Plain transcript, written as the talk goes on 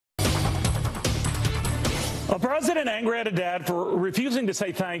A president angry at a dad for refusing to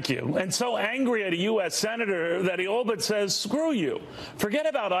say thank you, and so angry at a U.S. senator that he all but says, screw you. Forget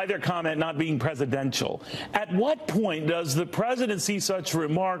about either comment not being presidential. At what point does the president see such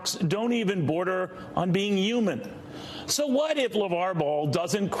remarks don't even border on being human? So what if LeVar Ball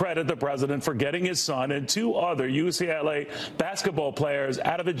doesn't credit the president for getting his son and two other UCLA basketball players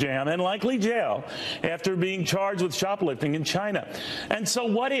out of a jam and likely jail after being charged with shoplifting in China? And so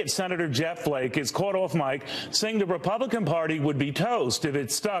what if Senator Jeff Flake is caught off mic saying the Republican Party would be toast if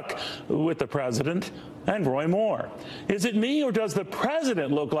it stuck with the president and Roy Moore? Is it me, or does the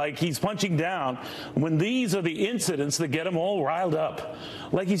president look like he's punching down when these are the incidents that get him all riled up?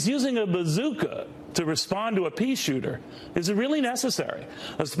 Like he's using a bazooka to respond to a pea shooter? Is it really necessary?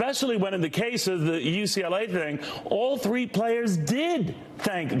 Especially when in the case of the UCLA thing, all three players did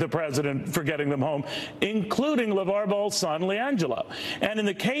thank the president for getting them home, including LeVar Ball's son, LeAngelo. And in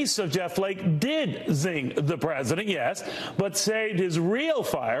the case of Jeff Flake, did zing the president, yes, but saved his real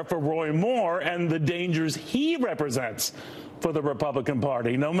fire for Roy Moore and the dangers he represents for the Republican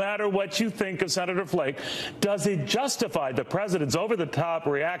Party. No matter what you think of Senator Flake, does it justify the president's over-the-top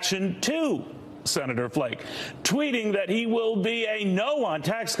reaction to Senator Flake, tweeting that he will be a no on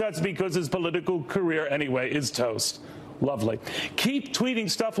tax cuts because his political career anyway is toast? Lovely. Keep tweeting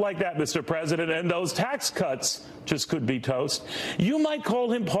stuff like that, Mr. President, and those tax cuts just could be toast. You might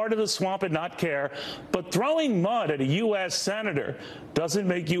call him part of the swamp and not care, but throwing mud at a U.S. senator doesn't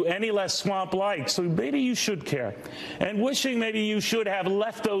make you any less swamp-like, so maybe you should care. And wishing maybe you should have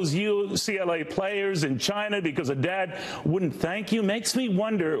left those UCLA players in China because a dad wouldn't thank you makes me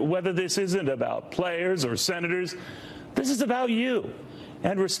wonder whether this isn't about players or senators. This is about you,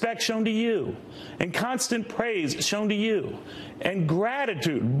 and respect shown to you, and constant praise shown to you, and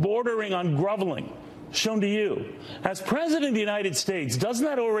gratitude bordering on groveling shown to you. As President of the United States, doesn't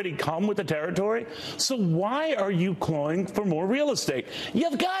that already come with the territory? So why are you clawing for more real estate?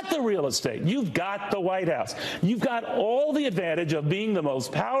 You've got the real estate. You've got the White House. You've got all the advantage of being the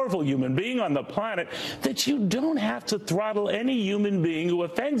most powerful human being on the planet that you don't have to throttle any human being who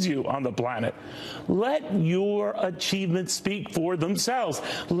offends you on the planet. Let your achievements speak for themselves.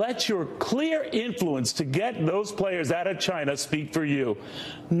 Let your clear influence to get those players out of China speak for you.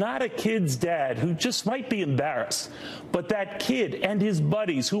 Not a kid's dad who just might be embarrassed, but that kid and his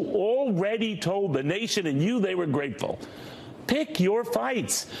buddies who already told the nation and you they were grateful. Pick your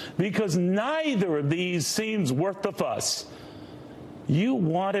fights, because neither of these seems worth the fuss. You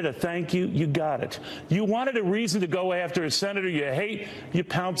wanted a thank you, you got it. You wanted a reason to go after a senator you hate, you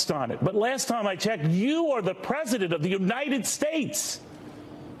pounced on it. But last time I checked, you are the president of the United States.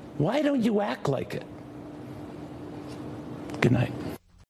 Why don't you act like it? Good night.